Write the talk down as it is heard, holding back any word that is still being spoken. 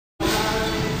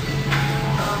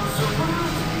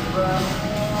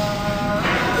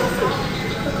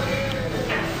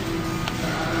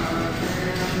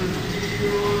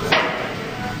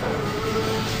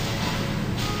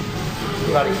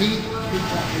out of heat.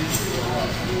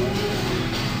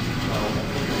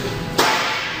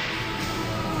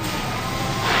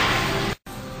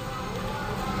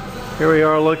 Here we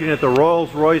are looking at the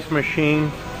Rolls-Royce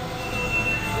machine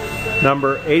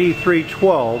number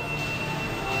 8312.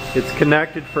 It's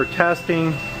connected for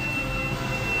testing,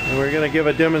 and we're going to give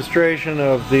a demonstration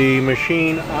of the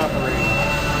machine operating.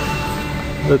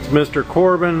 That's Mr.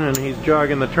 Corbin, and he's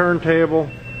jogging the turntable.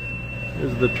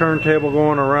 This is the turntable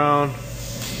going around.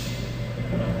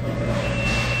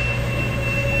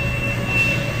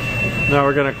 Now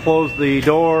we're going to close the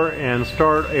door and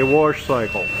start a wash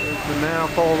cycle. Here's the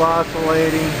manifold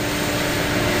oscillating.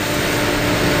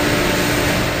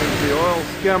 Here's the oil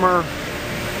skimmer.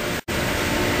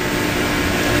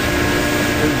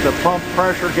 Here's the pump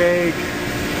pressure gauge.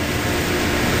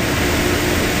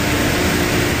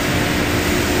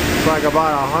 It's like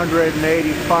about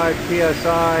 185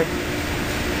 psi.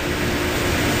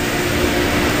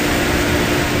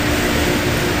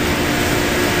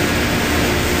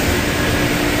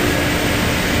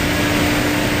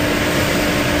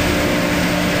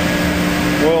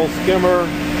 Oil skimmer,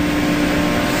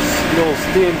 little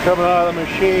steam coming out of the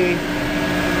machine,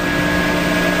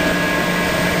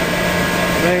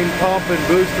 main pump and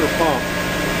booster pump.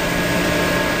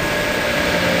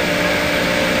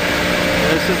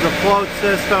 This is the float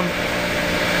system.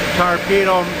 The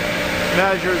torpedo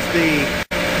measures the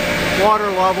water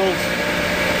levels,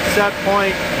 set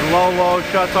point and low,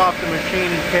 shuts off the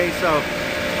machine in case of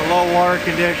a low water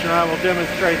condition. I will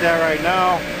demonstrate that right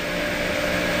now.